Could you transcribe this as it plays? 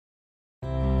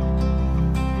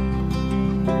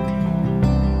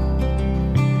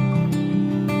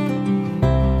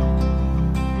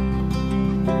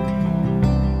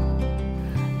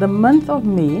The month of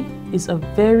May is a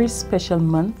very special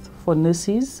month for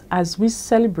nurses as we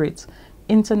celebrate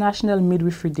International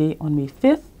Midwifery Day on May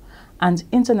 5th and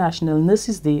International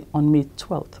Nurses Day on May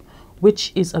 12th,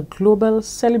 which is a global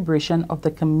celebration of the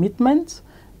commitment,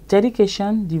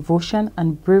 dedication, devotion,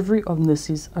 and bravery of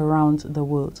nurses around the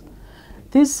world.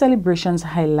 These celebrations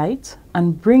highlight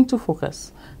and bring to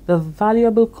focus the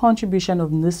valuable contribution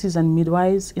of nurses and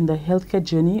midwives in the healthcare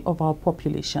journey of our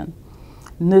population.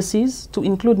 Nurses, to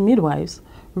include midwives,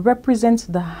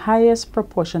 represent the highest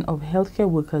proportion of healthcare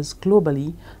workers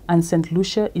globally, and St.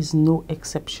 Lucia is no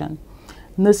exception.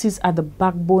 Nurses are the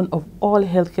backbone of all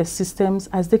healthcare systems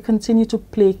as they continue to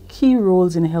play key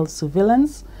roles in health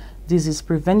surveillance, disease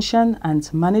prevention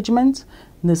and management,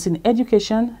 nursing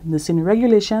education, nursing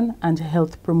regulation, and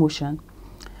health promotion.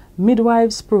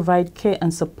 Midwives provide care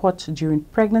and support during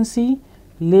pregnancy,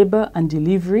 labor, and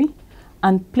delivery,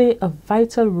 and play a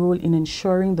vital role in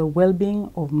ensuring the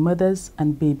well-being of mothers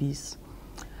and babies.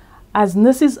 As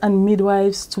nurses and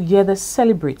midwives together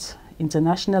celebrate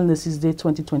International Nurses Day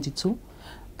 2022,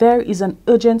 there is an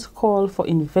urgent call for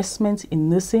investment in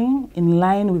nursing in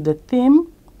line with the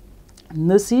theme,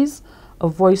 Nurses, a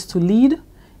Voice to Lead,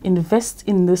 Invest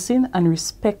in Nursing and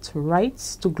Respect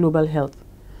Rights to Global Health.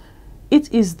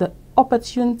 It is the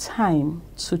opportune time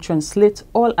to translate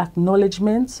all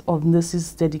acknowledgments of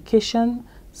nurses' dedication,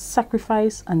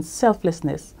 sacrifice, and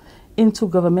selflessness into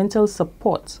governmental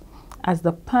support as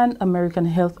the Pan-American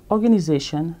Health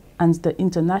Organization and the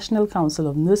International Council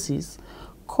of Nurses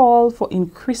call for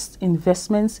increased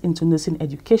investments into nursing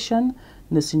education,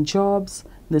 nursing jobs,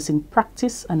 nursing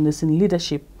practice, and nursing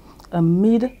leadership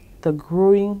amid the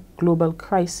growing global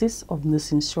crisis of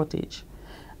nursing shortage.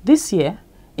 This year,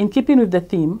 in keeping with the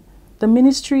theme, the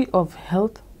Ministry of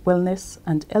Health, Wellness,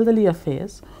 and Elderly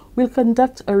Affairs will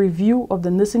conduct a review of the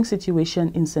nursing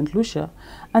situation in St. Lucia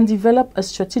and develop a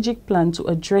strategic plan to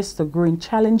address the growing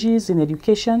challenges in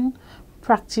education,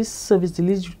 practice, service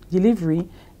delivery,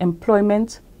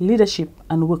 employment, leadership,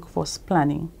 and workforce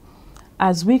planning.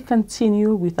 As we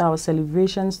continue with our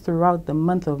celebrations throughout the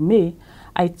month of May,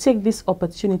 I take this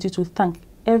opportunity to thank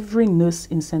every nurse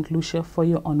in St. Lucia for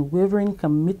your unwavering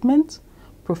commitment,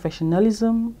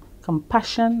 professionalism,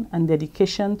 compassion, and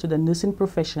dedication to the nursing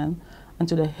profession and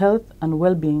to the health and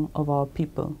well-being of our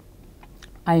people.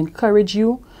 I encourage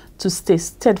you to stay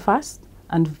steadfast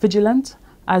and vigilant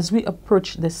as we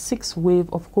approach the sixth wave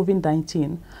of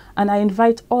COVID-19, and I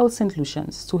invite all St.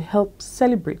 Lucians to help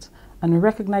celebrate and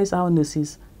recognize our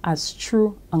nurses as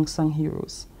true unsung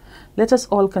heroes. Let us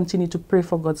all continue to pray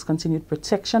for God's continued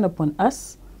protection upon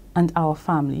us and our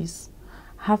families.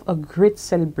 Have a great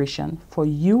celebration, for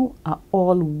you are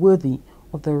all worthy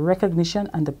of the recognition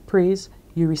and the praise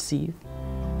you receive.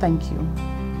 Thank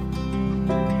you.